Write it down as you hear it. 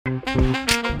We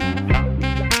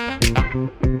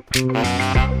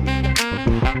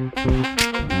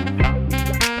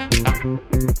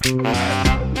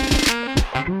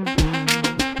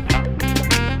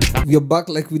are back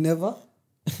like we never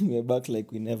We're back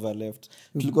like we never left.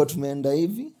 Tulikuwa tumeenda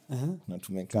hivi na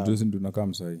tumekaa. Tunakaa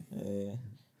msai.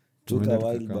 Tuka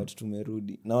wild but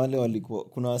tumerudi. Na wale walikuwa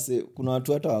kuna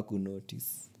watu hata hawaku notice.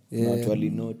 Kuna watu wali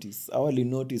notice. Awali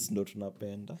notice ndo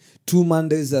tunapenda. 2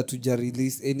 Mondays hatuja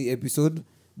release any episode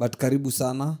but karibu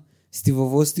sana. Steve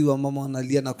Vosti wa mama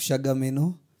analia na kushaga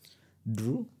meno.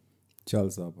 Drew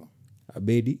Charles hapa.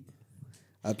 Abedi.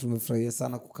 Tumefurahia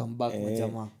sana kukam back na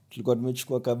jamaa. Tulikuwa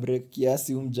tumechukua ka break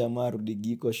kiasi jamaa rudi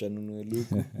giko shanunue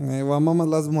luku. Wa mama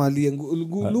lazima alie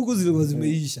luku zilikuwa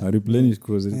zimeisha. Replenish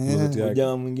closet yake.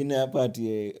 Jamaa mwingine hapa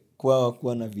ati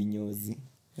kuwa na vinyozi.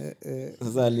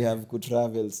 Sasa ali have ku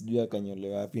travel sijui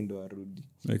akanyolewa wapi ndo arudi.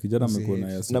 Kijana amekuwa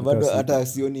na yasi. Na bado hata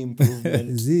sioni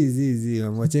improvement. Zi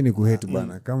mwacheni kuhate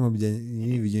bana kama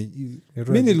hivi.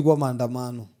 Mimi nilikuwa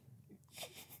maandamano.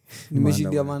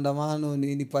 Nimeshindia maandamano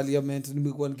ni parliament,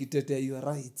 nimekuwa nikitetea your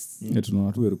rights.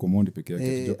 Tunaona tu recommend peke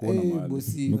yake tujakuona mahali.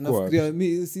 Bosi unafikiria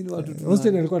mimi si ni watu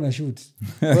Austin alikuwa na shoot.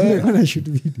 Alikuwa na shoot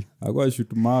video. Alikuwa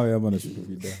shoot mawe ama na shoot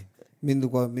video.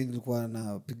 Mimi nilikuwa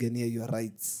napigania your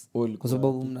rights. Kwa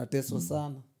sababu mnateswa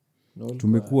sana.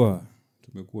 Tumekuwa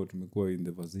in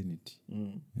the vicinity.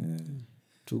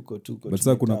 Tuko. But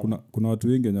sasa kuna watu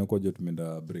wengi wanakuwa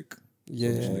tumeenda break.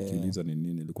 Yeah. Ni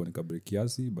nini ilikuwa nika break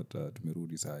kiasi but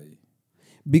tumerudi saa hii.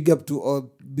 Big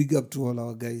up to all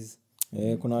our guys.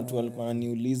 Kuna watu walikuwa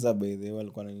wananiuliza by the way,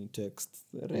 walikuwa wananitext.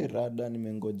 Rada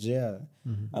nimengojea.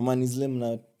 Ama ni zile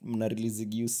mna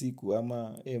release usiku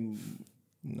ama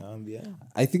naambia.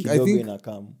 I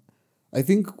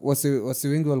think wase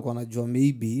wengi walikuwa wanajua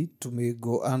maybe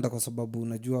tumego under kwa sababu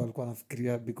unajua walikuwa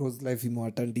wanafikiria because life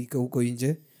imewatandika huko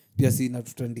nje. Pia si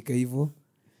inatutandika hivyo.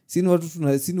 Sini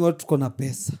watu tuko na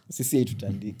pesa. Sisi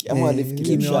haitutandiki. Ama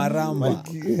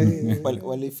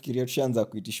walifikiria tushaanza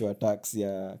kuitishwa tax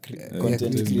ya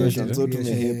content creation. So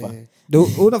tumehepa.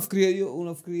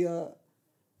 Unafikiria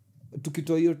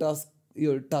tukitoa hiyo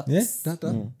tax.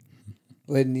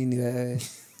 Wewe nini wewe?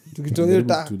 Tukitoa hiyo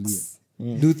tax.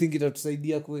 Do you think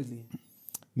itatusaidia kweli?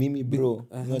 Mimi bro,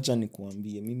 acha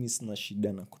nikuambie, mimi sina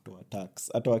shida na kutoa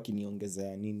tax. Hata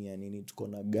wakiniongezea nini tuko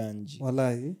na ganji.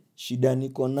 Wallahi. Shida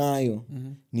niko nayo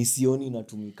nisioni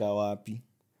inatumika wapi.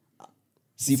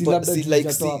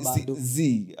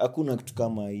 Hakuna kitu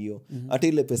kama hiyo. Hata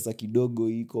ile pesa kidogo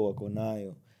iko wako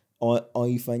nayo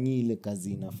waifanyie ile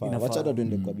kazi inafaa. Wacha hata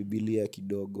tuende kwa Biblia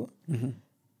kidogo.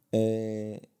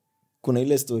 Kuna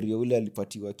ile story ule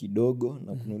alipatiwa kidogo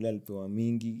na kuna ule alipewa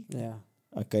mingi.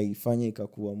 Akaifanya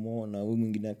ikakuwa mo na huyu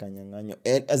mwingine akanyang'anywa.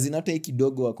 Azinata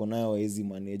kidogo wako nayo hawezi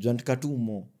manage and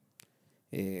katumo.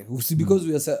 Because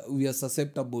we are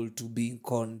susceptible to being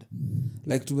conned.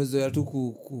 Like tumezoea tu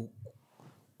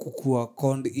kukua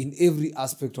conned in every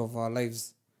aspect of our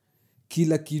lives.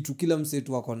 Kila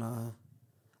msetu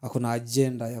ako na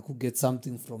agenda ya ku get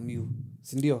something from you.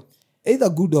 Si ndio? Either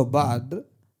good or bad,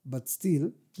 but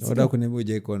still. Unataka kuniambia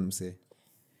hujaikon mse?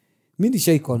 Mimi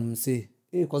nishaikon mse.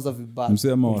 Kwanza vibaya.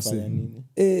 Mse ama wase?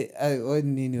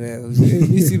 Nini wewe?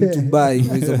 Mimi si mtu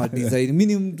mbaya hizo ma design. Mimi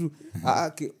ni mtu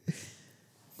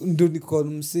ndo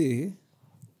nikon mse.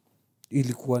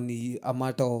 Ilikuwa ni a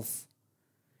matter of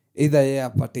either yeye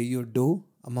apate hiyo do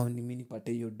ama ni mimi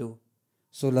nipate hiyo do.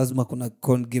 So lazima kuna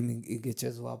con gaming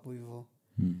ingechezwa hapo hivyo.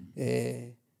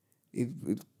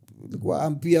 Ilikuwa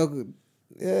ampia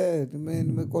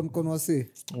nimekon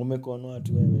wase. Umekonwa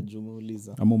watu wewe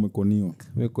jumuuliza. Ama umekoniwa?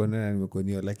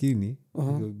 Nimekoniwa lakini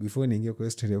before niingie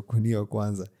kwa story ya kukoniwa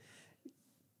kwanza.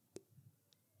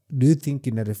 Do you think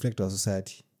in a reflect our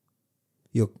society?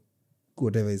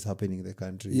 Whatever is happening in the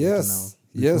country right now.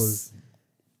 Yes.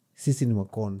 Sisi ni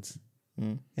macons.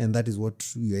 And that is what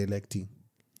we are electing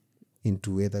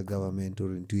into either government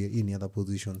or into any other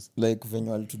positions. Like venye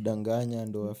walitudanganya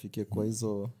ndo wafike kwa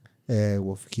hizo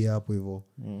wafikie hapo hivyo.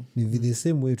 Ni the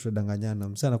same way tunadanganyana.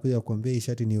 Msana anakuja kuambia hii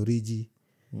shati ni origi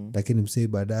lakini msee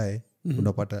baadaye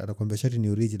unapata anakuambia shati ni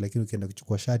origi lakini ukienda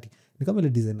kuchukua shati ni kama ile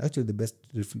design. Actually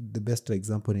the best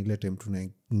example ni ile time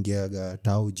tunaingia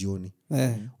tao jioni.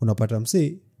 Unapata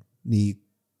msee ni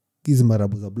hizi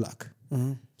marabu za black.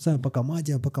 Sasa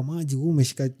mpaka maji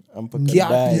umeshika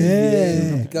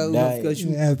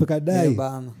mpaka dai.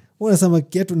 Unasema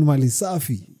kiatu ni mali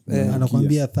safi.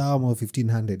 Anakuambia thama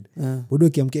 1500. Bado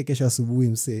kiamkia kesho asubuhi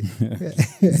msee.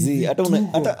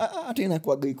 Hata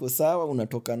inakuwaga iko sawa,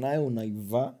 unatoka nayo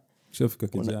unaivaa Shafika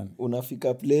kijani.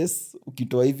 Unafika place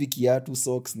ukitoa hivi kiatu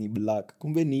socks ni black,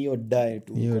 kumbe ni hiyo dye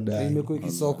tu imekuwa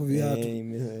ikisok viatu.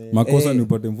 Makosa ni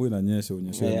upate mvua inanyesha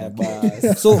unyeshe.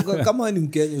 So kama ni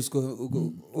Mkenya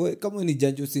usko kama ni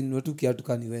janjo sin watu kiatu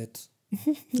kani wet.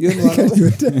 Hiyo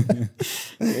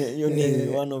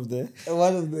ni one of the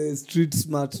street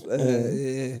smart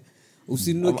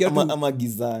usinunue kiatu ama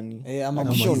gizani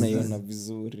kisha unaiona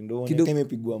vizuri ndio unaona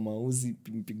imepigwa mauzi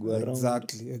imepigwa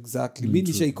round. Exactly mimi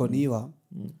nishaikoniwa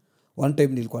one time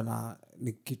nilikuwa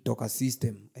nikitoka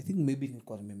system I think maybe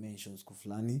nilikuwa nimemention siku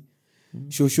fulani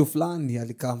shosho fulani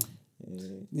alikam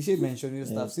nisha mention hiyo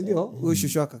stuff si ndio huyo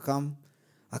shosho akakam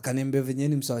akaniambia venye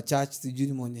ni msawa church sijui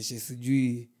nimuonyeshe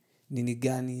sijui nini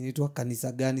gani inaitwa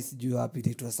kanisa gani sijui wapi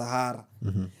inaitwa Sahara.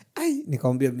 Ai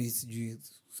nikamwambia mimi sijui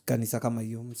kanisa kama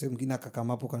hiyo. Msee mwingine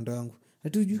akakama hapo kando yangu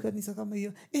hatujui kanisa kama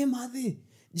hiyo. Madhe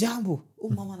jambo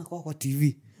mama anakuwa kwa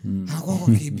TV anakuwa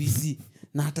kwa KBC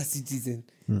na hata Citizen.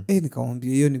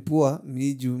 Nikamwambia hiyo ni poa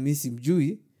mimi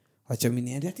simjui acha mimi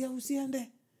niende ati usiende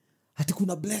ati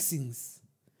kuna blessings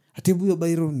ati huyo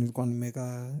Byron nilikuwa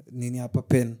nimeka nini hapa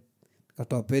pen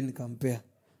nikatoa pen nikampea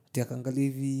ati akaangalia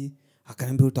hivi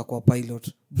akaniambia utakuwa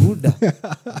pilot buda.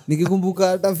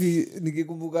 nikikumbuka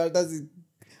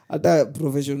hata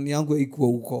profession yangu haikuwa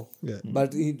huko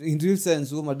but in real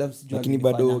sense huo madam sijui lakini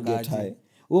bado get high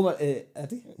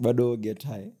ati bado get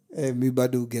high mi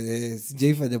bado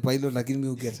sijaifanya pilot lakini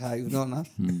mi get high unaona.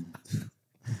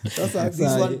 Sasa this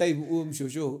one time huo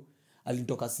mshosho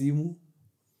alinitoka simu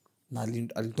na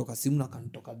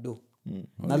akanitoka do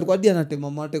na alikuwa dia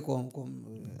anatema mate kwa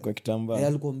kitambaa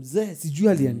alikuwa mzee sijui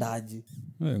aliendaje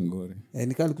ngori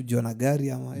nikaa alikujua na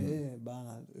gari ama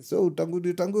bana. So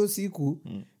tangu siku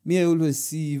me I always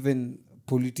see even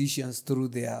politicians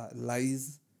through their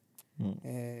lies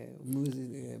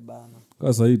bana.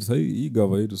 Sasa hii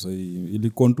gava yetu sasa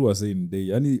ilikontua same day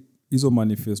yani hizo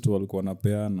manifesto walikuwa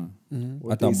wanapeana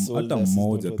hata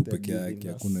mmoja tu peke yake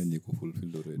hakuna yenye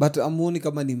kufulfill already. But amuoni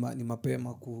kama ni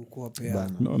mapema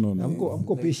kuwapea. No.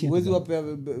 Amko patient. Huwezi wapea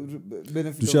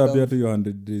benefit. Tushapia tu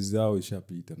 100 days yao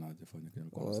ishapita na hajafanya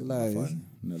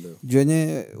na leo.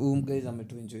 Jwenye guys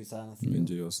ametuenjoy sana.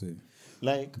 Enjoy yourself.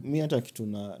 Like mi hata kitu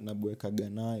nabwekaga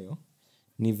nayo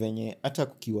ni venye hata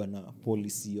kukiwa na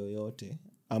policy yoyote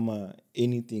ama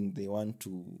anything they want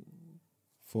to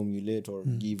formulate or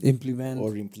give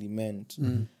implement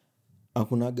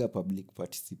hakunaga public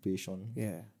participation.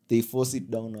 They force it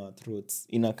down our throats.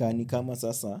 Inakaa ni kama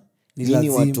sasa nini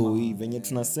watu hii venye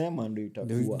tunasema ndio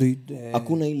itakuwa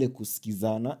hakuna ile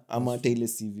kusikizana ama hata ile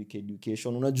civic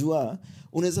education. Unajua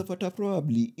unaweza pata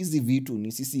probably hizi vitu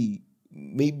ni sisi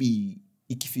maybe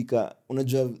ikifika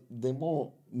unajua the more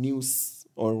news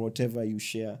or whatever you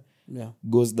share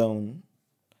goes down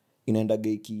inaendaga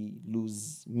iki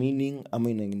lose meaning ama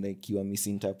inaenda ikiwa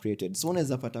misinterpreted. So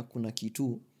unaweza pata kuna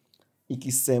kitu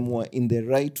ikisemwa in the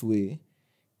right way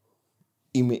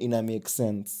ina make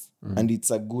sense and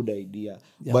it's a good idea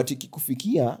but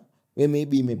ikikufikia we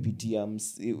maybe imepitia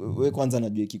we kwanza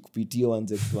najua ikikupitia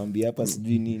uanze kutuambia hapa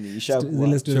sijui nini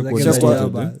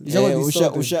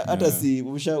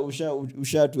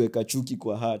ushatuweka chuki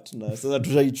kwa heart na sasa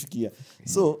tushaichukia.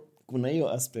 So kuna hiyo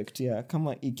aspect ya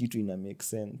kama hii kitu ina make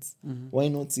sense why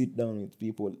not sit down with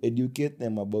people educate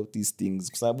them about these things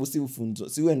kwa sababu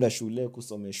si uenda shule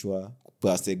kusomeshwa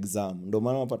pass exam. Ndio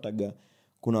maana wapataga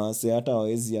kuna wase hata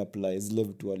hawezi apply zile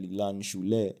vitu walilearn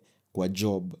shule kwa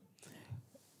job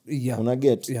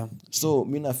unaget so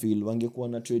mi na feel wangekuwa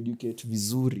na to educate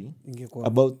vizuri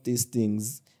about these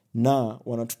things na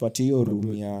wanatupatia hiyo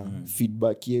room ya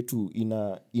feedback yetu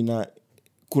ina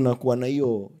kuna kuwa na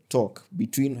hiyo talk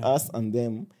between us and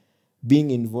them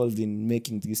being involved in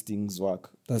making these things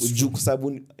work kwa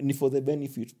sababu ni for the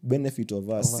benefit of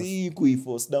us si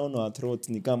kuiforce down our throats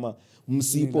ni kama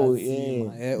msipo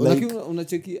lakini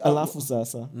unacheki alafu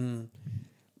sasa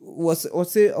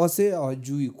wase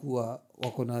hawajui kuwa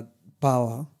wako na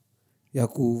power ya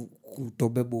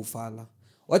kutobeba ufala.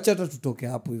 Wacha hata tutoke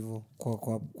hapo hivyo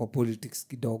kwa politics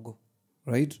kidogo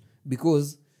right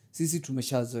because sisi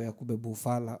tumeshazoea kubeba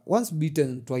ufala once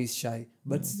beaten twice shy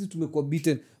but sisi tumekuwa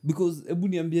beaten because hebu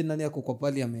niambie nani yako kwa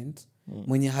parliament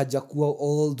mwenye hajakuwa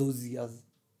all those years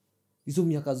hizo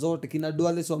miaka zote kina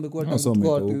Duale so wamekuwa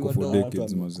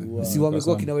si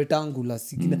wamekuwa kina Wetangula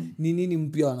si kina nini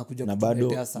mpya wanakuja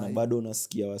kutuletea sasa na bado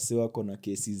unasikia wase wako na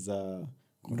kesi za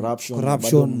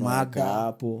corruption mada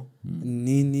hapo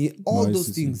nini all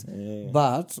those things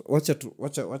but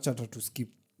wacha tu skip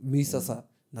mi sasa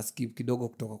na skip kidogo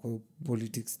kutoka kwa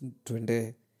politics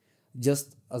tuende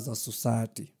just as a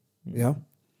society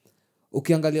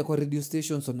ukiangalia kwa radio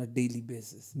stations on a daily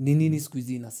basis nini siku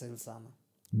hizi ina sell sana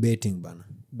betting bana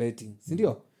betting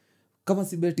sindio kama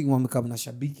si betting wamekam na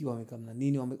shabiki wamekam na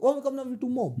nini wamekam na vitu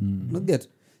mob unaget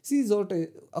si zote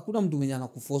hakuna mtu mwenye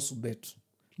anakuforce bet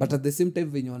but at the same time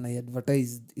venye wana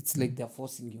advertise it's like they're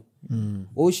forcing you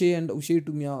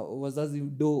ushaitumia wazazi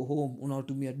do home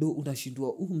unatumia do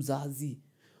unashindwa mzazi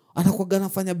anakuwaga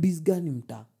anafanya biz gani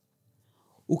mtaa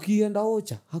ukienda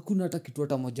ocha hakuna hata kitu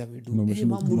hata moja medu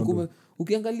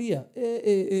ukiangalia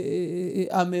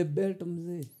amebet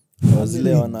mzee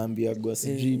wazile wanaambia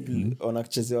gossip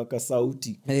wanachezewa ka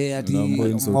sauti ati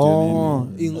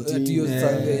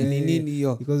nini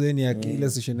hiyo because ni ile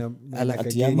session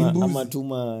ama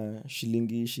tuma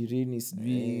shilingi 20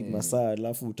 sijui masaa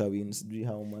alafu utawin sijui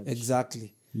how much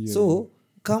exactly so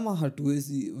kama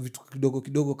hatuwezi vitu kidogo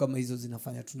kidogo kama hizo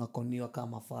zinafanya tunakoniwa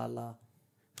kama fala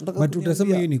but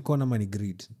utasema hiyo ni con ama ni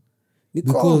greed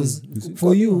because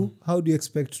for you how do you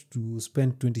expect to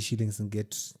spend 20 shillings and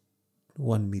get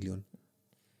 1 million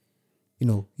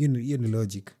hiyo ni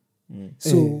logic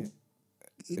so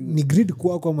ni greed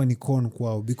kwako ama ni con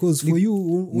kwao because for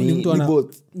you ni mtu ana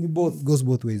ni both goes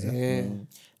both ways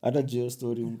hata jeo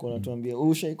story ulikuwa unatuambia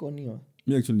ushaikoniwa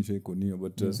mi actually nishaikoniwa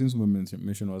but since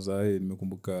mention wazae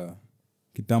nimekumbuka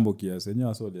kitambo kiasi yenyewe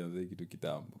asolianza kitu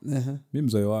kitambo mi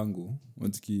mzae wangu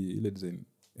watiki ile design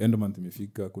end month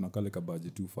imefika kuna kale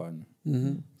kabaji tu fanya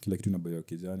kila kitu inabayo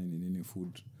kijani ni nini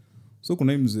food so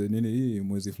kuna mzee nini hii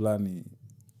mwezi fulani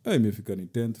imefika ni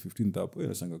 10th 15th hapo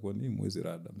inashanga kwa ni mwezi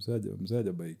rada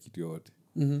msaja bai kitu yote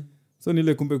so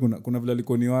nile kumbe kuna vile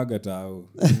alikoniwaga tao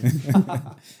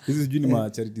hizi sijui ni ma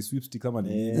charity sweepstick kama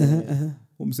ni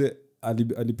mzee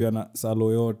alipeana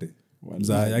salo yote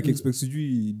mzaa yake expect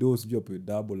sijui do sijui ape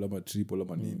double ama triple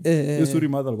ama nini hiyo story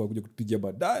mother alikuwa kuja kupigia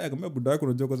baadaye akamwambia buda yako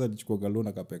unajua kwanza alichukua galona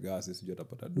akapega sijui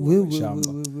atapata do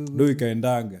shamba do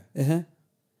ikaendanga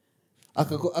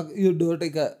hiyo dote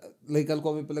like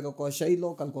alikuwa amepeleka kwa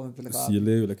Shailo alikuwa amepeleka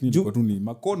sielewi lakini ilikuwa tu ni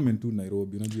maconment tu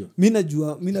Nairobi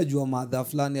unajua mimi najua madha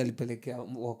fulani alipelekea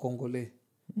wakongole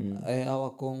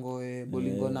hawa Kongo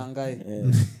bolingo na ngai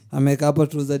ameka hapa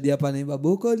truzadi hapa naimba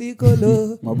boko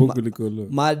likolo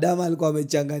madam alikuwa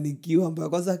amechanganikiwa mpaka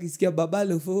kwanza akisikia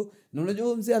babale fo na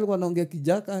unajua mzee alikuwa anaongea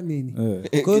kijaka nini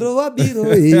korowa biro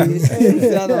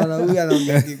sana huyu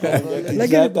anaongea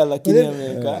kijaka lakini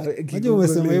ameka unajua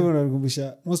umesema hivyo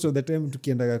unanikumbusha most of the time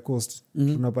tukiendaga coast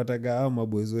tunapataga hao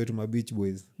maboys wetu ma beach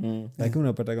boys lakini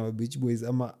unapataga ma beach boys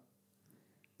ama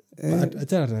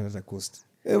achana na coast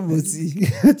Mbuzi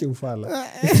acha Ufala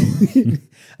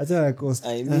acha na coast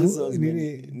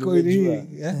nini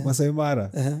Masai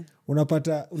Mara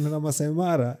unapata una Masai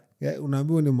Mara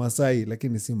unaambiwa ni Masai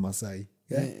lakini si Masai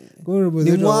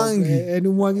ni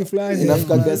mwangi fulani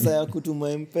inafika pesa ya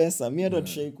kutuma mpesa mimi hata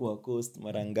tushaikuwa coast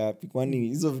mara ngapi kwani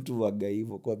hizo vitu waga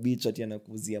hivyo kwa beach ati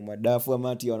anakuzia madafu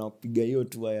ama ati wanakupiga hiyo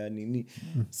tu ya nini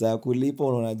saa kulipa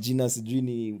unaona jina sijui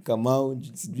ni Kamau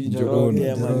sijui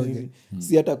Njoroge ama nini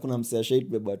si hata kuna msee shait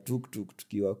beba tuk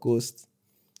tukiwa coast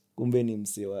kumbe ni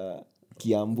msee wa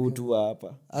Kiambu tu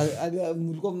hapa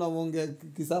mlikuwa mnaongea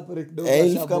kisapere kidogo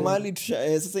kama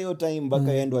sasa hiyo time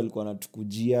mpaka yeye ndo alikuwa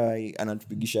anatukujia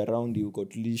anatupigisha round huko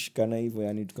tulishikana hivyo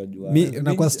yani tukajua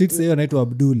na kwa street hiyo anaitwa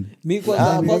Abdul mimi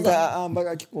kwanza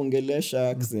mpaka akikuongelesha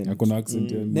accent hakuna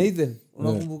accent yani Nathan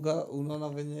unakumbuka unaona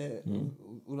venye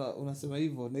unasema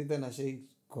hivyo Nathan ashai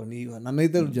koniwa na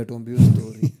Nathan hujatuambia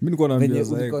story mimi nilikuwa naambia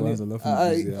zae kwanza alafu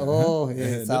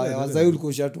sawa wazai ulikuwa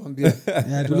ushatuambia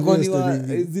tulikuwa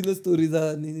ni zile stories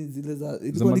za nini zile za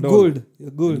ilikuwa ni gold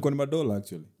ilikuwa ni madola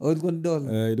actually ilikuwa ni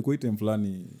dola ilikuwa item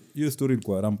fulani hiyo story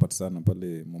ilikuwa rampant sana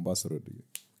pale Mombasa Road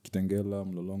Kitengela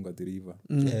Mlolonga The River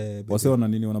wase wana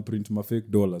nini wana print ma fake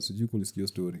dollars sijui kulisikia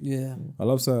story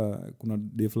alafu saa kuna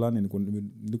day fulani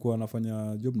nilikuwa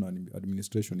nafanya job na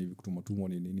administration hivi kutumwa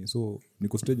nini so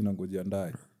niko stage na ngojea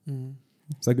ndai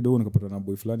sasa kidogo nikapata na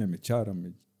boy fulani amechara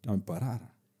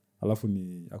ameparara alafu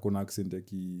ni akona accent ya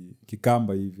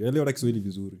Kikamba hivi elewa Kiswahili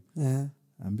vizuri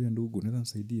ambia ndugu unaweza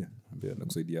nisaidia ambia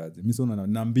nakusaidiaje mimi sio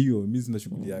naambio mimi sina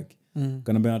shughuli yake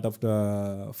kanambia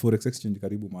natafuta forex exchange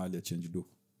karibu mahali ya change do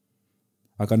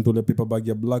akanitolea paper bag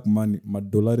ya black money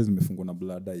madolari zimefungwa na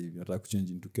blada hivi nataka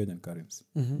kuchange into Kenyan currency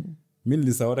mimi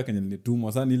nilisawara Kenya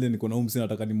nilitumwa sana ile niko na umsi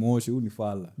nataka nimuoshe huyu ni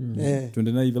fala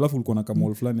twende na hivi alafu ulikuwa na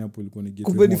kamol fulani hapo ilikuwa ni gate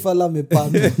kumbe ni fala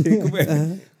amepanga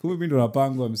kumbe mimi ndo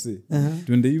napangwa msi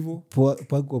twende hivyo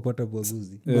pako kupata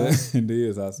baguzi ndio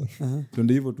hiyo sasa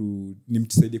twende hivyo tu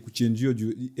nimsaidie kuchange hiyo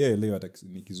juu leo hata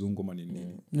ni kizungu ama nini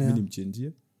mimi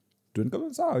nimchange twende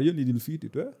kama sawa hiyo ni deal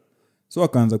fit tu so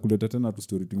akaanza kuleta tena tu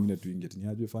story tingine tuingie tini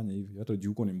aje fanya hivi hata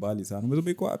juu uko ni mbali sana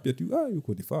umesema iko wapi ati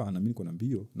yuko ni faa na mimi niko na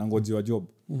mbio na ngoje wa job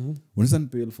unaweza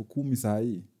nipe 10,000 saa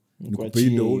hii nikupe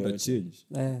do uta change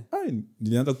Eh.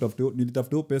 nilianza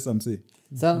nilitafuta hiyo pesa msee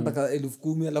Sana nataka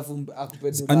 10,000 alafu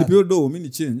akupe dola. anipeo do mimi ni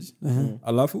change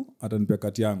alafu atanipea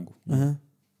kati yangu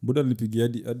buda nilipigia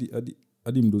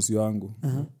hadi mdosi wangu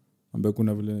ambaye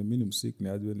kuna vile mimi ni msik ni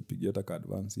aje nipigie hata ka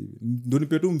advance hivi ndio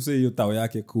nipe tu msee hiyo tao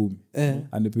yake 10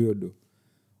 anipeo do.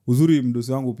 Uzuri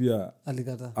mdosi wangu pia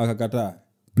akakataa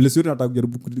place yote nataka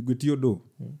kujaribu kutio do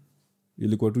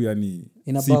ilikuwa tu yani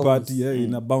si party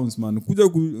ina bounce man kuja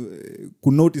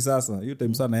ku notice sasa hiyo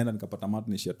time sana naenda nikapata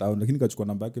match ya town lakini nikachukua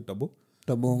namba yake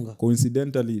tabonga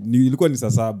coincidentally ilikuwa ni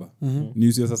saa 7 ni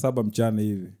usiku saa 7 mchana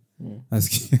hivi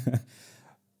nasikia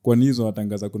kwa nizo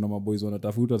watangaza kuna maboys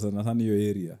wanatafuta sana hiyo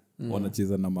area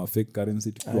wanacheza na ma fake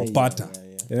currency tuwapata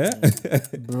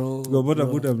bro tukapata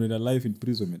buda mna life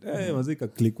imprisonment mazika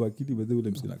click kwa akili bado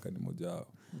ule msina kani moja wao.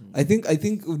 I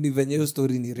think ni venye hiyo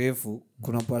story ni refu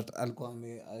kuna part alikuwa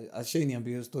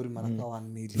ashaniambia hiyo story mara kwa 1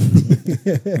 million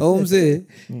au mzee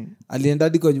alienda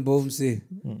hadi kwa nyumba mzee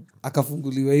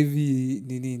akafunguliwa hivi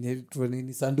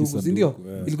nini sanduku si ndio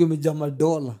ilikuwa imejaa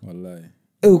madola wallahi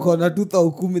uko na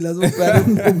 2010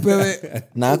 lazima upewe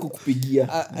na kukupigia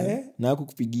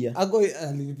ako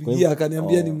alinipigia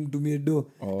akaniambia nimtumie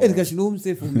do nikashinda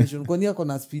mse formation kwani yako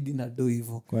na speed na do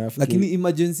hivyo lakini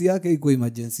emergency yake iko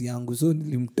emergency yangu so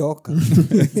nilimtoka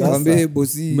nikamwambia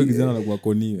bosi kijana anakuwa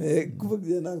koniwe kumbe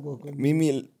kijana anakuwa koniwe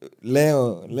mimi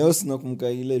leo sinakumbuka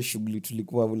ile shughuli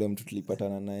tulikuwa ule mtu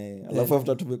tulipatana naye alafu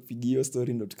after tumepigia hiyo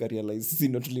story ndo tukarealize sisi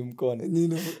ndo tulimkona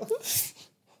nini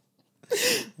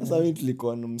sasa mimi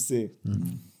tulikuwa na msee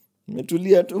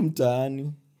nimetulia tu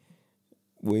mtaani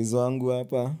boys wangu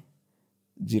hapa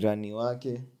jirani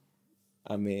wake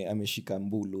ameshika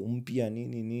mbulu mpya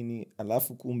nini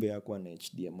alafu kumbe hakuwa na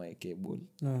HDMI cable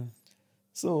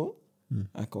so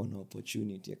akaona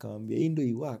opportunity akamwambia hii ndio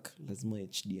iwak lazima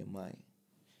HDMI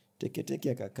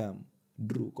teke akakam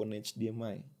Drew kona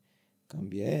HDMI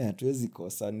kaambia hatuwezi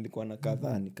kosa nilikuwa na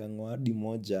kadhaa nikangoa hadi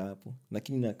moja hapo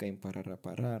lakini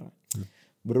nakaimparara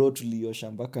bro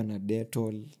tuliosha mpaka na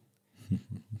Dettol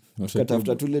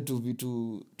tukatafuta tule tu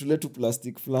vitu tule tu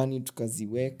plastic fulani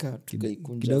tukaziweka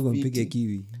tukaikunja kidogo mpige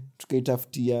kiwi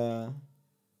tukaitafutia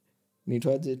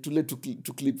nitwaje tule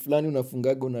tu clip fulani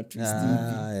unafungaga na twist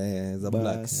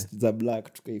za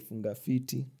black tukaifunga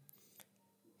fiti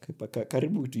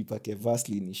karibu tuipake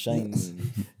Vaseline shine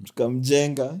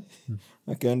tukamjenga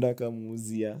akaenda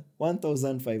akamuuzia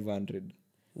 1500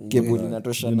 cable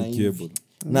inatosha na hivi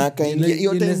na akaingia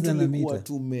hiyo time tulikuwa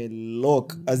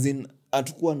tumelock as in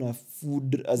atakuwa na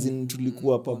food as in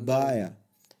tulikuwa pabaya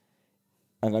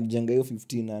akajenga hiyo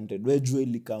 1500 wewe jua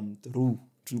ili come through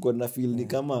tulikuwa na feel ni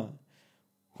kama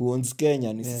who owns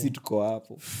Kenya ni sisi tuko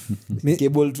hapo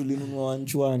cable tulinunua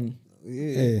wanchwani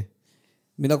mimi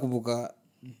nakumbuka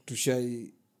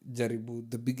tushai jaribu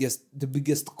the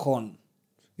biggest con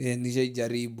nishai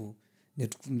jaribu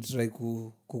ni try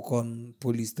ku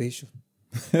police station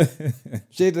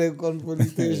shai con police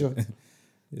station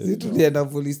sisi tulienda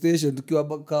police station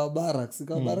tukiwa kwa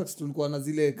barracks tulikuwa na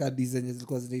zile kadi zenye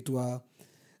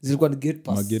zilikuwa ni gate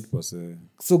pass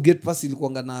so gate pass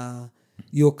ilikuwa na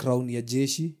hiyo crown ya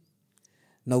jeshi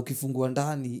na ukifungua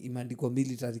ndani imeandikwa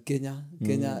military Kenya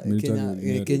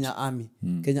Army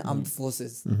Kenya Armed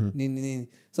Forces nini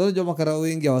so unajua makara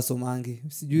wengi hawasomangi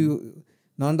sijui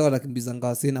naenda wanakimbiza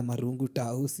ngawase na marungu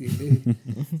tausi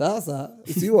sasa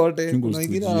si wote kuna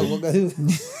wengine wanakoga hiyo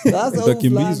sasa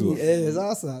utakimbizwa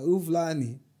sasa huu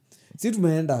fulani si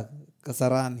tumeenda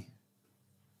Kasarani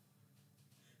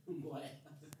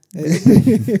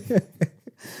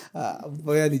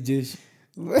Mbona ni jeshi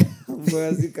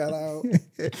Mbona si karao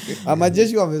ama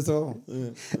jeshi wamesoma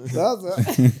sasa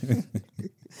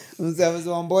mzee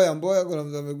amesoma Mboya kuna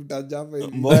mzee amekutaja hapa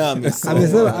hivi Mboya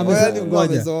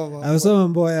amesoma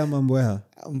Mboya ama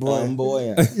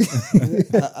Mboya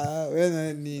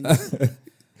wewe nini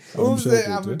mzee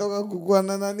ametoka kukua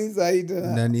na nani zaidi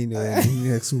na nini wewe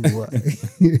nini kusumbua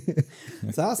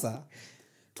sasa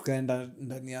tukaenda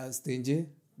ndani ya stage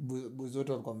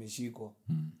buzoto walikuwa wameshikwa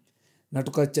na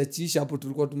tukachachisha hapo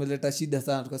tulikuwa tumeleta shida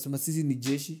sana tukasema sisi ni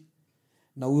jeshi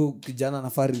na huyo kijana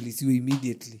anafaa release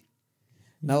immediately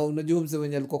na unajua mzee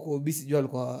mwenye alikuwa kwa obisi jua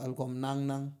alikuwa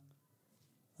mnang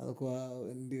alikuwa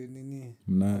ndio nini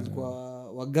alikuwa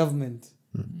wa government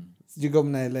sijui kama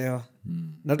mnaelewa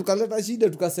na tukaleta shida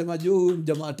tukasema jo huyu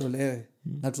mjamaa atolewe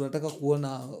na tunataka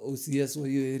kuona OCS wa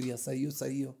hiyo area saa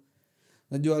hiyo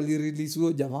najua alirelease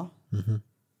huyo jamaa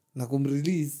na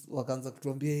kumrelease wakaanza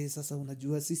kutuambia sasa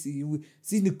unajua sisi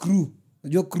ni crew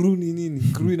unajua crew ni nini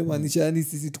crew inamaanisha yani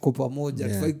sisi tuko pamoja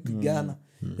tufai kupigana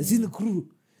sisi ni crew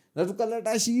na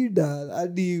tukaleta shida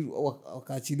hadi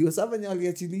wakaachiliwa sasa wenye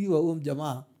waliachiliwa huyo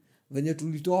mjamaa venye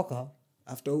tulitoka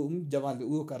after jamaa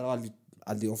huyo karao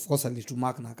of course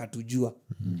alitumark na akatujua.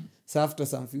 So after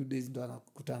some few days ndo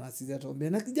anakutana sisi atuambia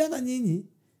na kijana nyinyi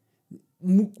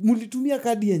mlitumia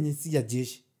kadi yenye si ya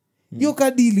jeshi. Hiyo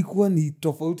kadi ilikuwa ni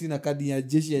tofauti na kadi ya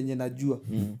jeshi yenye najua.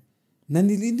 Na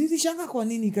nilishanga kwa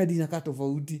nini kadi inakaa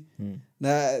tofauti.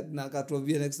 Na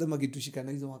akatuambia next time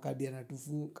akitushikana hizo makadi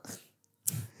anatufunga.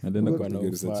 Anaenda kwa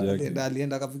research yake.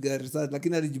 Alienda akapiga research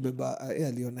lakini alijibeba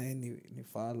aliona yeye ni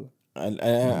fala.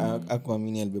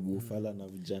 Akuamini alibeba ufala na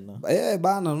vijana.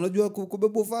 Bana unajua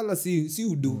kubeba ufala si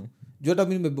udu. Jua hata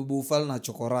mimi nimebeba ufala na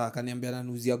chokora akaniambia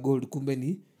ananiuzia gold kumbe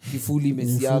ni kifuli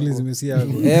imesiago.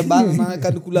 Bana na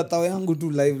kanikula tao yangu tu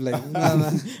live.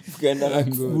 Ukaenda na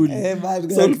kifuli.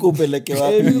 So ulipeleke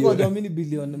wapi? Nilikuwa naamini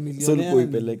milioni. So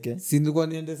ulipeleke. Si nilikuwa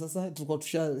niende sasa tulikuwa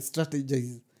tusha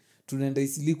strategize. Tunaenda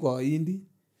Isili kwa Wahindi.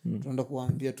 Tunaenda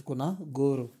kuambia tuko na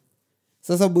goro.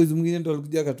 Sasa boys mwingine ndo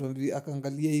alikuja akatuambia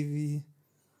akaangalia hivi.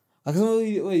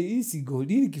 Akasema hii si gold,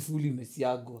 hii kifuli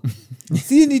imesiagwa.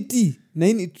 Si ni T na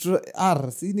hii ni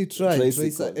R, si ni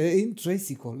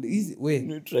tricycle. Hizi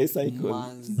Ni tricycle.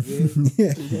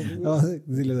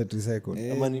 Zile za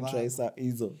tricycle. Ama ni tricycle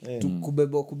hizo.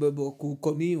 Kubebo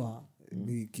kukoniwa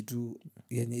ni kitu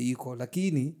yenye iko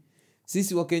lakini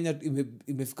sisi wa Kenya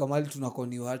imefika mahali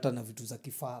tunakoniwa hata na vitu za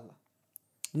kifala.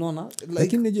 Unaona?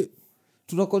 Lakini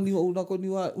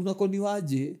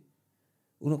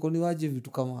unakoniwaje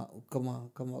vitu kama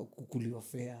kukuliwa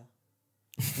fair.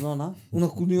 Unaona?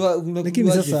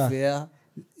 Unakuniwaje fair.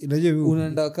 Unajua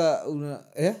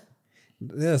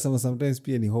unaenda sometimes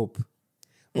pia ni hope.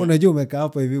 Unajua umekaa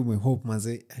hapa hivi umehope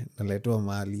manze naletewa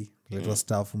mali, naletewa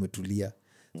staff umetulia.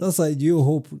 Sasa hiyo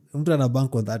hope mtu ana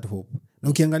bank on that hope. Na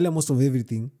ukiangalia most of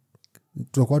everything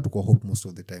tunakuwa tuko hope most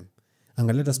of the time.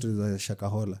 Angalia hata stories za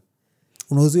Shakahola.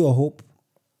 Unauziwa hope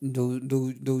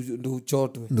ndo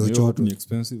uchotwe. Hope ni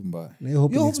expensive mbaya.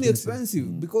 Hope ni expensive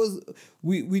because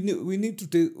we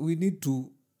need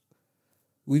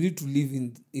to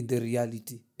live in the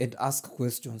reality and ask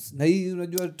questions. Na hii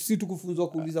unajua si tukufunzwa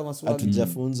kuuliza maswali.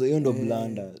 Hatujafunzwa hiyo ndo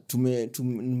blanda.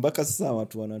 Mpaka sasa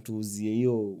watu wanatuuzia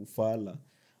hiyo ufala.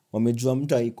 Wamejua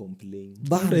mtu hai complain.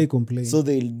 So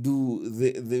they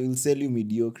will sell you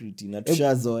mediocrity. Na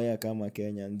tushazoea kama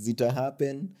Kenya. Zita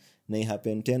happen na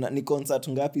ihappen tena. Ni concert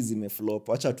ngapi zimeflop?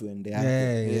 Acha tuende hapo.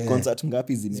 Concert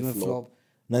ngapi zimeflop?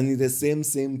 Na ni the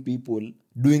same people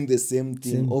doing the same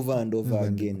thing over and over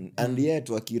again. And yet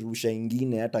wakirusha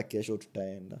ingine hata kesho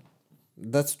tutaenda.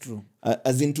 That's true.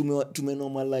 As in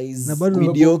tumenormalize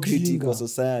mediocrity kwa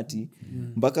society.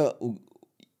 Mpaka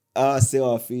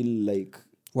sewa feel like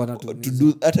to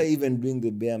do hata even doing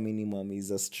the bare minimum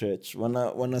is a stretch.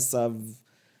 Wana serve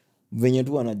venye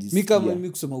tu wanajisikia. Mimi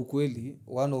kusema ukweli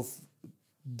one of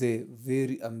the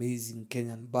very amazing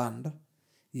Kenyan band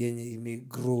yenye ime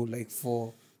grow like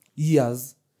for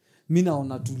years. Mimi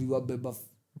naona tuliwabeba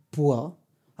poa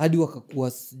hadi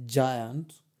wakakuwa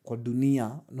giant kwa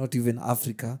dunia, not even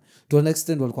Africa. To an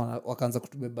extent walikuwa wakaanza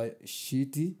kutubeba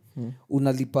shiti.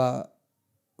 Unalipa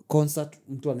concert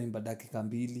mtu anaimba dakika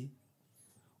 2.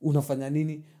 Unafanya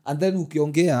nini? And then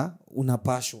ukiongea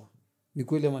unapashwa. Ni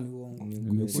kweli ama ni uongo?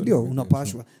 Ndio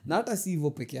unapashwa. Na hata si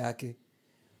hivyo peke yake.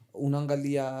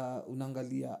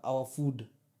 Unaangalia our food.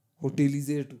 Hoteli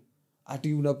zetu.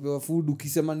 Ati unapewa food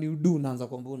ukisema ni udu unaanza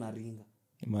kwamba unaringa.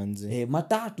 Manze.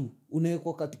 Matatu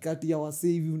unawekwa katikati ya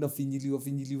wasee hivi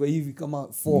unafinyiliwa hivi kama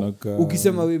 4.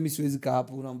 Ukisema wewe mimi siwezi kaa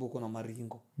hapo unaambiwa uko na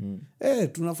maringo.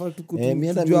 Tunafaa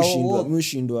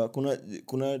mshindwa kuna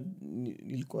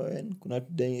ilikuwa kuna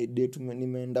day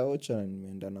nimeenda Ocha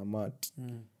nimeenda na mat.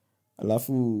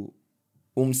 Alafu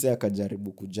umse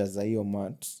akajaribu kujaza hiyo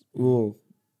mat. Huo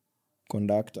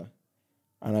conductor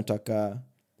anataka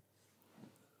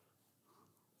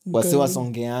wase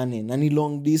wasongeane na ni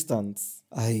long distance.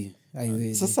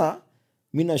 Sasa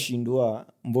mimi nashindwa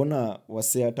mbona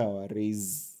wase hata wa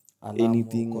raise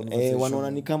anything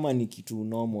wanaona ni kama ni kitu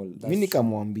normal. Mimi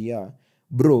nikamwambia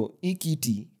bro hii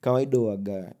kiti kawaida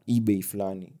waga eBay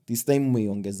fulani, this time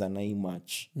umeongeza na hii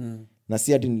match. Na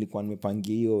si ati nilikuwa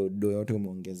nimepangia hiyo do yote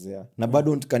umeongezea na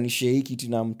bado nikanishe hii kiti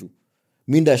na mtu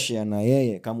mimi ndashare na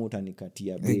yeye kama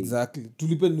utanikatia bei. Exactly.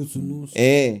 Tulipe nusu.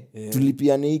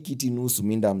 Tulipiane hii kiti nusu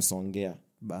mimi ndamsongea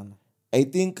bana. I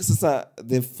think sasa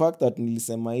the fact that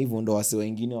nilisema hivyo ndo wase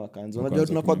wengine wakaanza. Unajua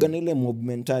tunakuwa na ile mob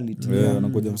mentality.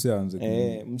 Anakuja mse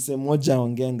aanze. Mse mmoja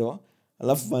ongendo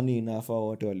alafu fani inafa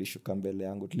wote walishuka mbele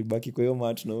yangu. Tulibaki kwa hiyo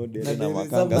mat na ode na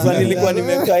makanga. Sasa nilikuwa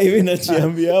nimekaa hivi na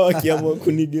chiambia wakiamua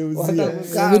kunigeuzia.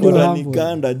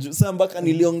 Wananikanda juu. Sasa mpaka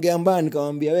niliongea mbaya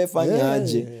nikamwambia wewe fanya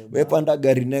aje. Wewe panda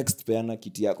gari next peana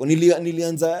kiti yako.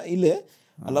 Nilianza ile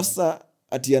alafu sasa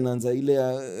ati anaanza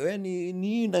ile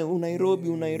ni Nairobi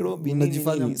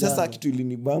Unajifanya nini. Sasa mjanja. kitu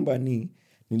ilinibamba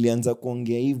nilianza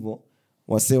kuongea hivyo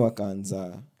wase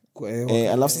wakaanza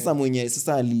alafu sasa mwenye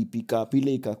sasa alipika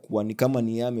pile ikakuwa ni kama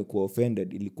ni yame kuwa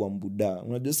offended, ilikuwa mbuda.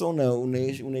 Unajua sasa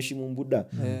unaheshimu mbuda.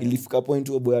 Ilifika point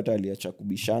huo boy hata aliacha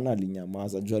kubishana,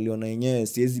 alinyamaza juu aliona yenyewe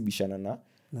siwezi bishana na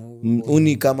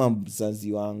uni kama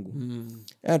mzazi wangu.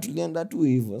 Tulienda tu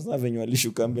hivyo. Sasa venye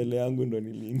walishuka mbele yangu ndo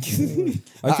niliingia.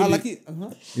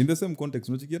 In the same context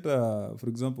unachikiata for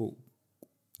example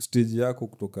stage yako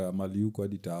kutoka mali huko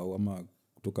hadi tao ama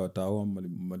kutoka tao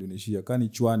mali unaishia kani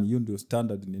chwani, hiyo ndio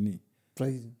standard nini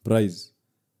price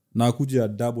na kuja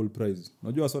double price.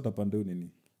 Unajua wasa watapanda nini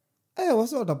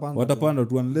wasa watapanda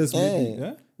tu unless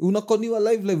maybe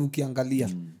unakoniwa live ukiangalia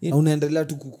na unaendelea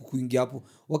tu kuingia hapo.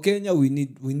 Wakenya we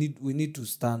need to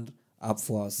stand up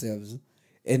for ourselves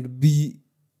and be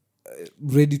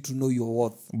ready to know your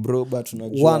worth bro. But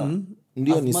unajua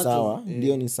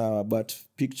ndio ni sawa but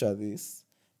picture this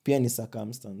pia ni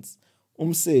circumstance.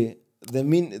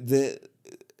 The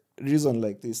reason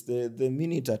like this, the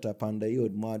minute atapanda hiyo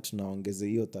mat na ongeze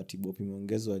hiyo 30 bob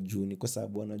imeongezwa juu ni kwa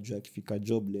sababu anajua akifika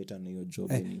job later na hiyo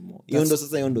job anymore. Hiyo ndo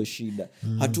sasa, hiyo ndo shida.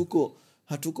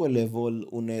 Hatuko level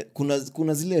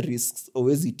kuna zile risks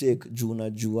always take juu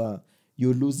unajua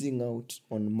you're losing out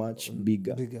on much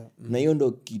bigger. Na hiyo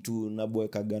ndo kitu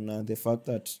naboekaga na the fact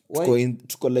that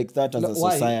tuko like that as a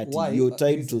society. You're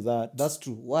tied to that. That's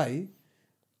true. Why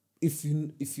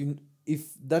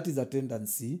if that is a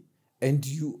tendency and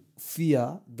you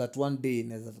fear that one day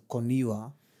inaweza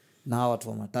koniwa na watu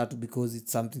wa matatu because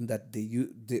it's something that they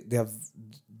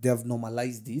have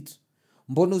normalized it,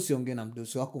 mbona usiongee na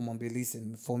mdosi wako mwambie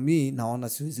listen, for me naona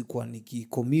siwezi kuwa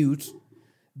nikicommute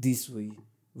this way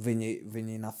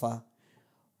venye inafaa.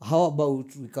 How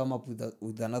about we come up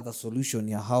with another solution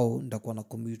ya how ndakuwa na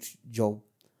commute job.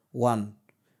 One,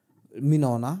 mi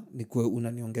naona ni kwe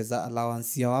unaniongeza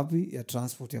allowance ya wapi ya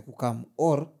transport ya kukam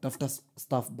or tafuta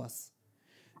staff bus.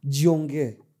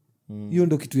 Jiongee. Hiyo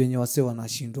ndo kitu yenye wase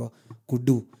wanashindwa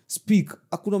kudu. Speak.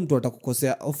 Hakuna mtu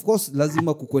atakukosea. Of course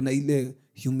lazima kukuwe na ile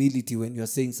humility when you are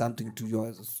saying something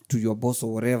to your boss or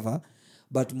whatever,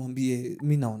 but mwambie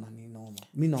mi naona ni noma,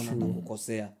 mi naona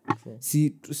nakukosea. Si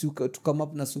to come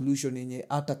up na solution yenye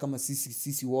hata kama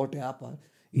sisi wote hapa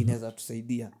inaweza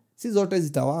tusaidia. Si zote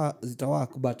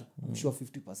zitawak but I'm sure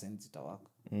 50% zitawak.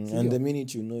 And the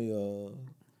minute you know your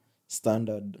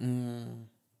standard,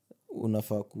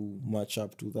 unafaa ku match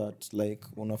up to that. Like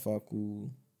unafaa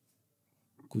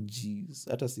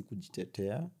hata si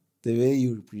kujitetea,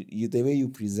 the way you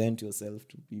present yourself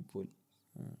to people.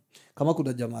 Kama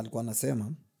kuna jamaa alikuwa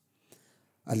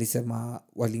alisema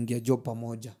waliingia job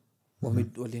pamoja,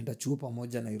 walienda chuo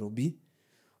pamoja Nairobi,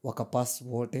 wakapass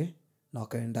wote na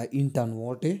wakaenda intern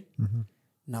wote,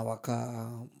 na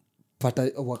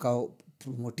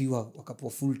wakapromotiwa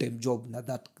wakapewa full time job na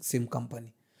that same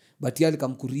company. But yeye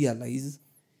alikamkurealize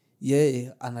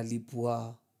yeye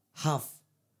analipwa half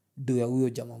do ya huyo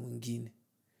jamaa mwingine.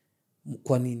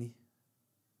 Kwa nini?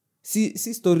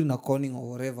 Si story na conning or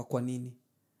whatever, kwa nini?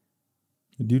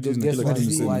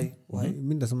 Why?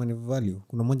 Mimi nasema ni value.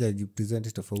 Kuna mmoja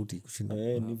ajipresent tofauti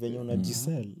kushinda. Ni venye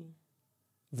unajisell.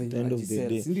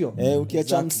 Ndio.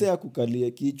 Ukiacha msea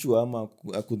kukalia kichwa ama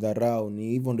akudharau, ni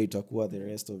hivyo ndo itakuwa the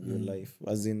rest of your life,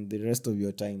 as in the rest of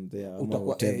your time there ama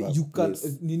whatever. You can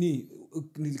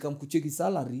nilikamkucheki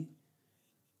salary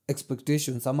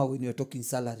expectations ama when you're talking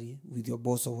salary with your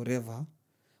boss or whatever,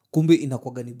 kumbe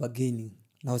inakuwa ni bargaining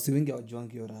na wasi wengi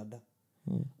hawajuangi hiyo rada.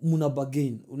 Muna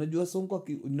bargain, unajua songo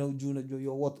unajua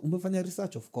your worth. Umefanya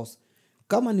research of course.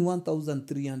 Kama ni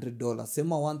 $1,300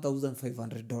 sema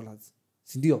 $1,500,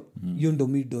 si ndio? Hiyo ndo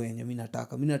mido yenye mimi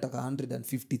nataka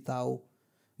 150,000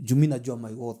 juu mimi najua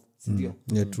my worth, si ndio?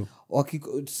 Yeah, true.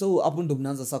 So hapo ndo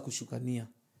mnaanza sasa kushukania.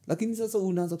 Lakini sasa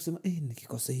unaanza kusema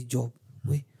nikikosa hii job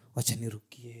wacha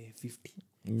nirukie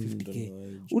 50k.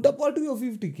 Utapata hiyo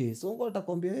 50k. So ngo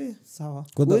atakwambia sawa.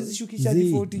 Huwezi shukisha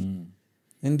hadi 40.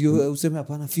 Ndio useme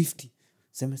hapana 50.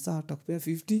 Sema sawa atakupea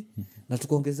 50 na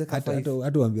tukaongezeka 5.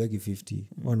 Hata waambiaki 50.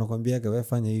 Wanakuambiaga wewe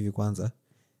fanya hivi kwanza.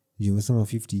 You umesema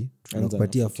 50,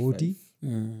 tunakupatia 40.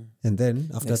 And then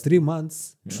after 3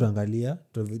 months tutaangalia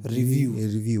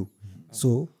review.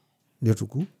 So ndio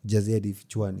tukujazia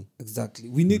difichwani. Exactly.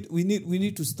 We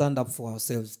need to stand up for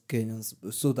ourselves Kenyans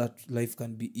so that life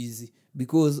can be easy,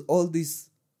 because all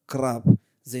this crap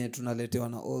zenye tunaletewa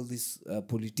na all these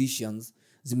politicians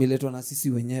zimeletwa na sisi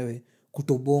wenyewe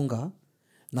kutobonga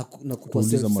na kuwa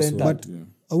self-centered. But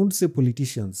I won't say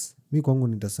politicians. Mi kwangu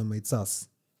nitasema it's us.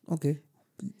 Okay.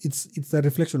 It's a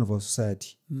reflection of our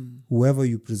society. Whoever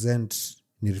you present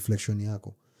ni reflection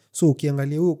yako. So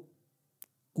ukiangalia huyo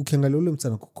ukiangalia ule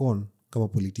msana kukon kama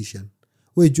politician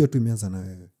we jua tu imeanza na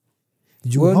wewe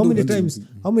juu Well,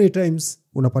 how many times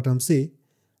unapata msee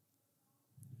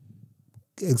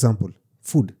example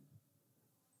food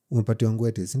umepatiwa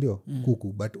ngwete sindio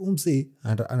kuku but umsee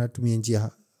anatumia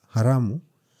njia haramu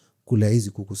kula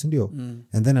hizi kuku sindio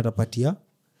and then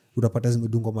utapata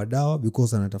zimedungwa madawa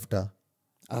because anatafuta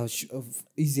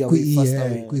easy away,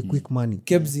 faster way. quick money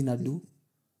Kebs inadu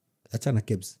achana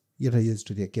kebs hiyo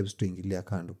historia kebs tuingilia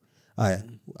kando haya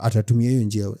atatumia hiyo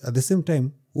njia at the same time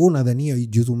wewe unadhania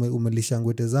juzi umelisha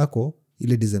ngwete zako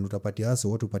ile design utapatia hasa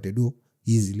watu upate do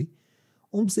easily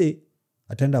umse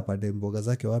ataenda apande mboga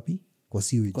zake wapi kwa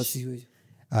sewage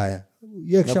haya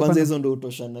na kwanza hizo ndo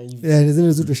utoshana hivi zile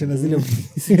utoshana zile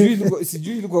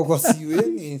sijui ilikuwa kwa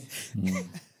sewage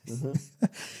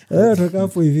toka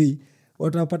hapo hivi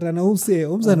watapata na umse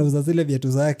anauza zile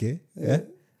viatu zake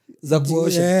za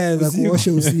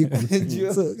kuosha usiku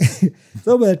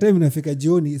so by the time inafika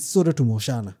jioni sote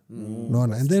tumeoshana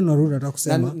unaona and then unarudi hata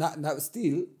kusema na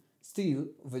still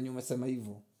venye umesema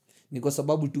hivyo ni kwa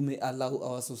sababu allow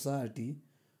our society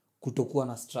kutokuwa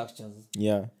na structures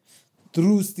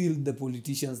through still the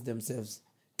politicians themselves.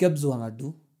 Kebs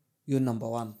wanadu hiyo number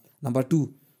 1. Number 2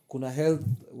 kuna health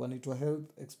wanaitwa health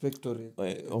expectorate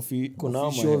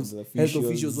health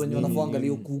officials wenye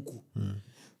wanafuangalia kuku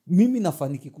mimi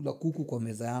nafaniki kula kuku kwa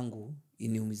meza yangu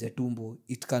iniumize tumbo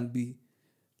it can be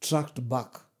tracked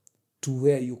back to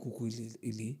where hiyo kuku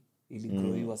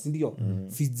iligrowiwa sindio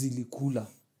feeds ilikula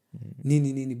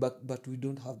nini but we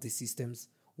don't have the systems.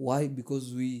 Why?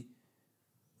 Because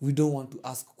we don't want to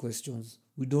ask questions.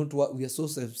 We are so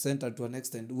self-centered to an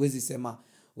extent. Uwezi sema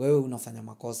wewe unafanya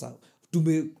makosa.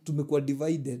 Tumekuwa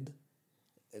divided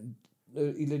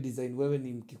ile design wewe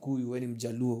ni Mkikuyu, wewe ni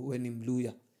Mjaluo, wewe ni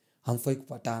Mluya. Hamfai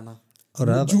kupatana.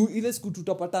 Juu ile siku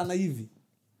tutapatana hivi.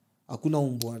 Hakuna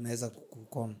umbo anaweza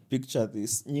kukukona. Picture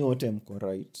this. Nyi wote mko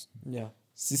right. Yeah.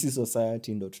 Sisi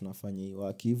society ndo tunafanya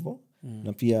hiyo hivyo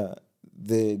na pia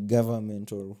the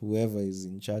government or whoever is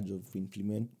in charge of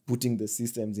putting the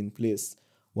systems in place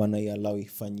wanaiallow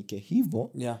ifanyike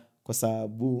hivyo kwa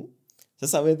sababu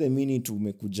sasa wewe the minute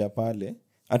umekuja pale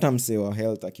hata msee wa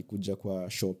health akikuja kwa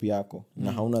shop yako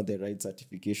na hauna the right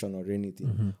certification or anything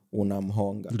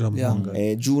unamhonga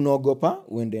juu unaogopa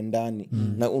uende ndani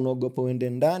na unaogopa uende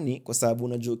ndani kwa sababu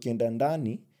unajua ukienda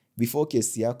ndani before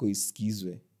kesi yako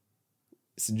isikizwe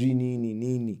sijui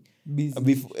nini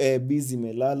busy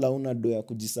melala una do ya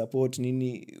kujisupport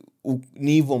nini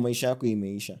ni hivyo maisha yako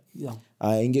imeisha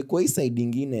ingekuwa hii side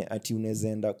ingine ati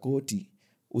unawezaenda koti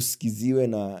usikiziwe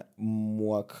na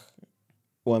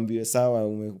uambiwe sawa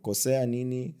umekosea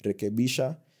nini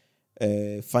rekebisha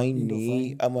fine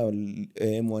ni ama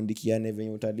muandikiane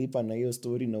venye utalipa na hiyo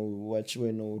story na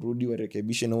uachiwe na urudi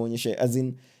warekebishe na uonyeshe as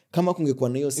in kama kungekuwa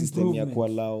na hiyo system ya kwa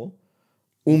lao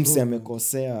umse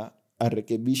amekosea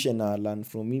arekebishe na learn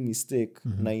from me mistake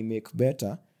na I make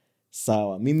better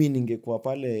sawa mimi ningekuwa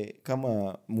pale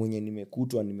kama mwenye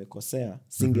nimekutwa nimekosea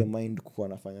singe mind kuwa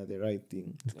nafanya the right thing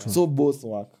so both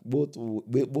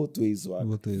ways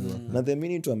work na the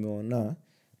minute wameona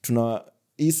tuna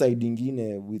hii side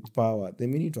ingine with power the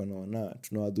minute wanaona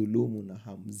tunawadhulumu na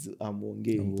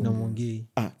hamuongei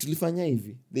tulifanya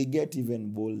hivi they get even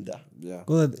bolder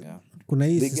kuna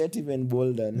hii they get even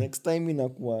bolder next time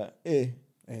inakuwa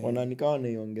wananikawa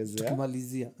naiongezea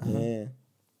tukimalizia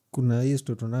kuna hii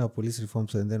story tunayo police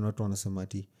reforms and then watu wanasema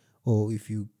ati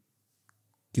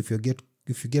if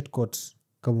you get caught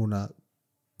kama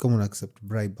una accept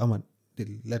bribe ama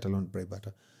let alone bribe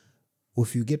hata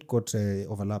if you get caught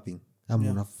overlapping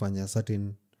ama unafanya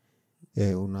certain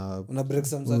una break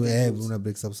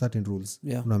some certain rules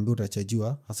unaambia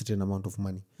utachajiwa a certain amount of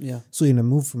money so in a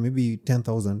move from maybe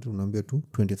 10,000 unaambia to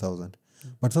 20,000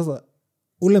 but sasa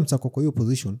ule msako kwa hiyo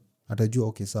position atajua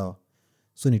okay sawa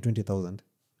so ni 20,000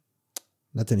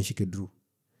 nata nishike Drew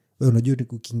wewe unajua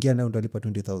ukiingia nayo utalipa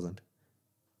 20,000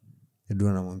 Drew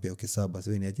anamwambia okay sawa basi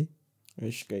wewe ni aje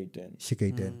shika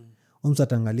 10 umsa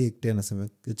tangalie tena nasema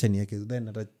chani yake then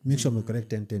ata make sure we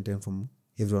correct 10 from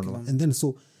everyone and then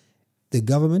so the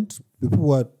government people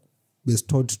were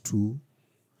bestowed to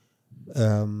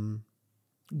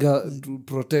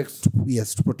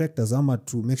protect us ama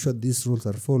to make sure these rules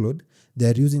are followed they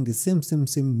are using the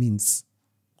same means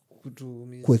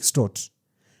kuextort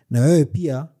na wewe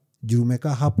pia juu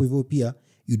umekaa hapo hivyo pia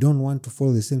you don't want to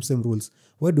follow the same rules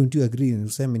why don't you agree and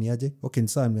useme ni aje okay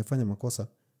sawa nimefanya makosa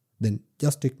then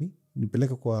just take me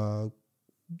nipeleka kwa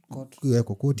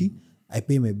koti I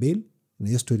pay my bail na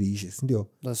hiyo story issues ndio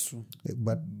that's true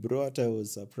but bro I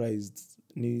was surprised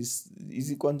ni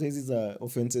hizi kwanza hizi za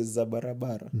offenses za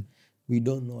barabara we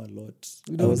don't know a lot.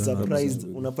 I was surprised.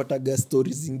 Unapataga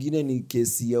stories zingine ni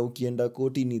kesi ya ukienda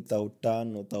koti ni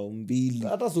 5,000 2,000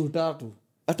 hata so tatu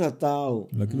hata 1,000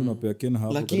 lakini unapea Ken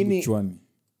hapo Lakini- karibu chwani.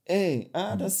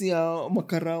 hata si ya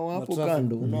makarao hapo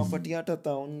kando unawapatia hata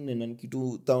 4,000 na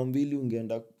kitu 2,000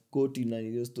 ungeenda koti na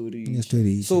hiyo story Hiyo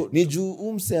story ishi. so ni juu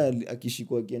umse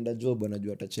akishikwa akienda job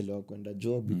anajua atachelewa kwenda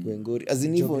job ikuwe ngori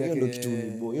azin hivyo hiyo ndo kitu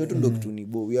ni bo hiyo tu ndo kitu ni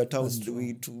bo we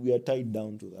are tied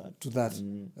down to that to that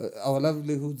our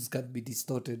livelihoods can be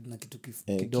distorted na kitu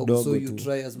kidogo kidogo so you tu.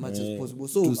 try as much as possible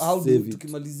so to how save do it.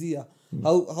 tukimalizia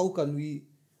how can we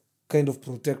kind of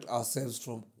protect ourselves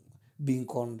from being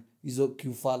conned hizo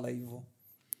kiufala hivyo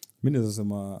Mi naweza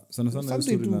sema sana sana hiyo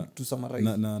something story to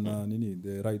summarize na nini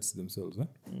the rights themselves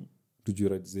tujue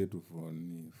rights zetu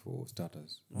for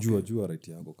starters jua right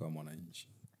yako kama mwananchi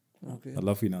okay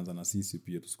alafu inaanza na sisi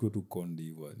pia tusikuwe tu kondi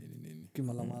hivyo nini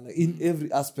kimalamala in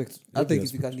every aspect hata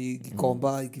ikifika ni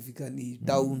Gikomba ikifika ni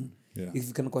town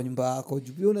ikifika ni kwa nyumba yako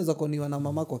juu pia unaweza koniwa na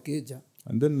mama kwa keja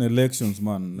and then elections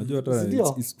man najua hata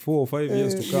it's 4 or 5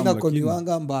 years to come lakini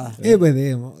koniwanga mbaya By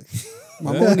the way,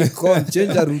 mama ni con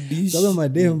change arudish kama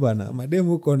madem bana madem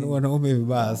huko wanaume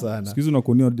vibaya sana sikizi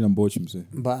unakunia hadi na mbochi mse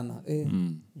bana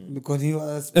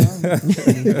nikoniwa spam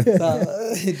sawa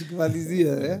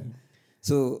tukimalizia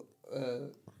so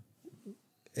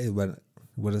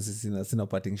bana sina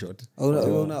parting shot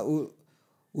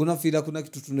unafila kuna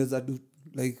kitu tunaweza do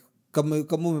like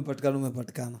kama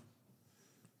umepatikana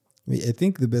I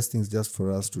think the best thing is just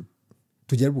for us to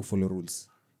jaribu follow rules.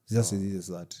 It's just as easy as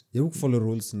that. Jaribu follow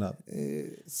rules na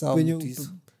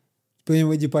penye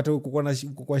umejipata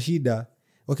kwa shida.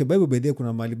 Okay, Bible by the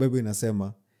kuna mahali Bible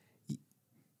inasema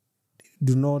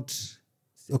do not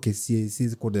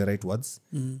see call the right words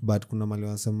but kuna mahali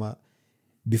wanasema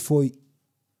before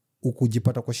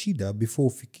ukujipata kwa shida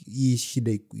before hii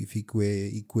shida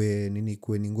ikwe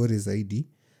ni ngori zaidi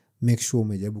make sure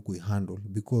umejaribu kuihandle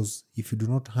because if you do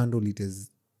not handle it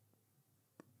as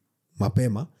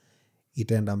mapema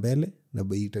itaenda mbele na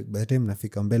by the time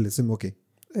nafika mbele sema okay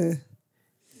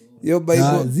yo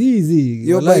Bible zizi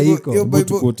yo wala Bible iko yo Bible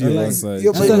Tukotie yo website.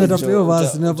 Bible hata natafuta hiyo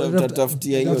verse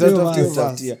Utatafutia hiyo, Utatafutia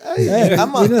utatafutia. verse.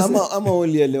 ama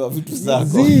ulielewa vitu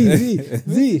zako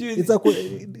zi it's a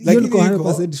hiyo niko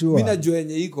 100% sure mimi najua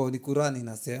yenye iko ni Qur'an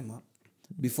inasema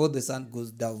before the sun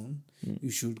goes down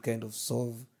you should kind of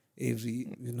solve every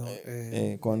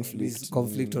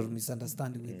conflict or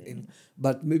misunderstanding with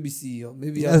but maybe CEO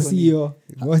maybe CEO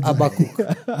Abakuk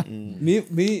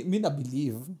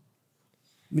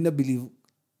me na believe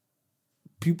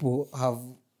people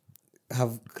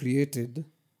have created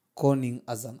conning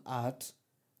as an art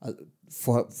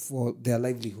for their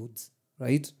livelihoods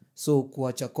right so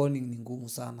kuacha conning ni ngumu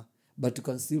sana but you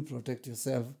can still protect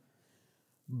yourself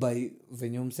by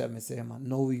venyumse amesema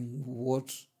knowing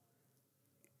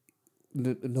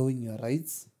your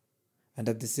rights and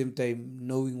at the same time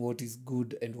knowing what is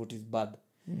good and what is bad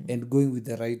and going with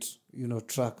the right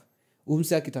track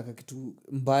umse akitaka kitu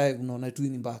mbaya unaona tu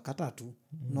ni mbaya kata tu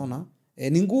unaona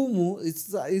ni ngumu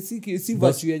si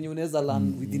virtue yenye unaweza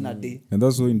learn within a day and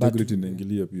that's why integrity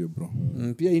inaingilia pia bro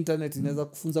pia internet inaweza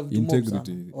kufunza vitu mob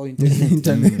Integrity.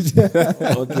 sana internet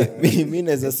okay mi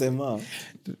naweza sema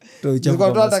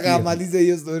nilikuwa nataka amalize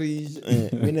hiyo story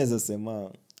mi naweza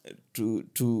sema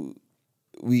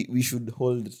we should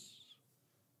hold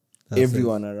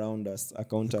everyone around us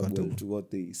accountable to what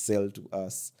they sell to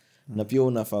us na pia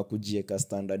unafaa kujieka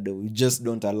standard we just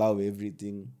don't allow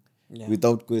everything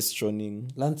without questioning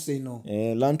learn to say no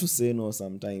learn to say no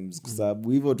sometimes kwa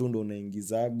sababu hivyo tu ndo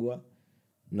unaingizagwa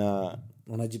na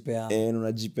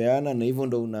unajipeana na hivyo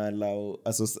ndo una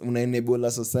enable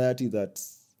a society that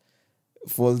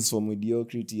falls for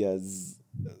mediocrity as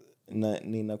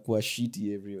inakuwa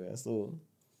shitty everywhere so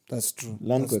that's true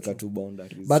learn kuweka tu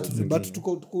boundaries but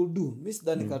tuko do mi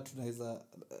sidhani ka tunaweza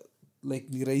like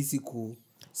ni rahisi ku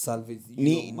salvage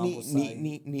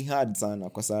ni hard sana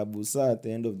kwa sababu saa at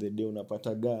the end of the day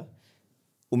unapataga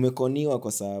umekoniwa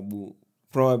kwa sababu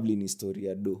probably ni story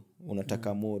ya do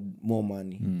unataka more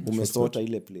money umesota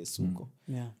ile place huko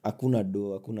hakuna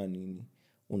do hakuna nini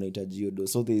unahitaji hiyo do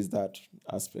so there is that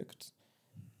aspect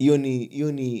hiyo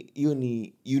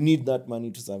ni you need that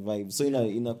money to survive so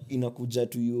inakuja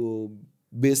to your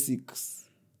basics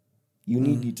you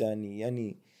need it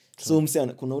yani so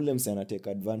kuna ule mse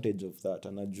anateka advantage of that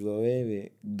anajua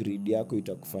wewe greed yako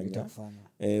itakufanya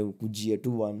kujie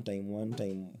tu one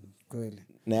time kweli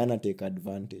na anateka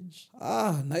advantage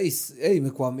nice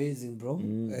imekuwa amazing bro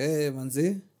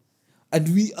manze and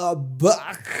we are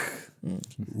back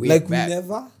like we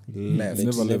never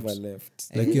never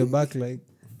left like you're back like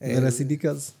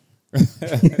Rasidikas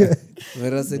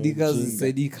werasedika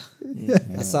zisaidika.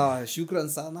 Sawa, shukran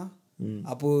sana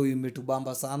hapo,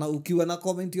 imetubamba sana. Ukiwa na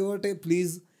comment yote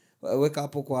please weka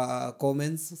hapo kwa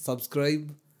comments, subscribe,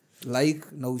 like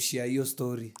na ushare hiyo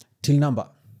story. till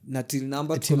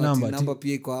number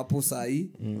Pia iko hapo sahi.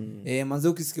 Manze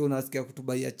ukisikia unasikia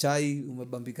kutubaia chai,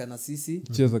 umebambika na sisi,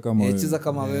 cheza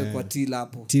kama wewe kwa till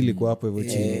hapo. till iko hapo hivyo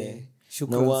chini.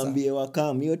 Na waambie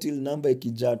wakam hiyo till number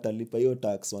ikijaa talipa hiyo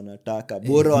tax wanataka.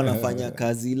 Bora wanafanya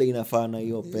kazi ile inafaa na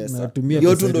hiyo pesa.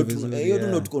 Hiyo tu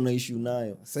ndo tuko na issue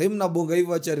nayo. Sasa mnabonga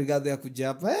hivyo, acha rigadha ya kuja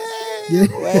hapa.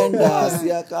 Wenda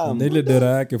si akam. Na ile dera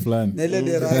yake fulani.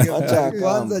 Acha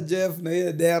kwanza Jeff na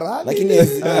ile dera. Lakini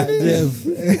Jeff.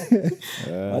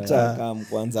 Acha akam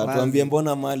kwanza. Tuambie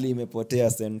mbona mali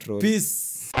imepotea Central. Peace.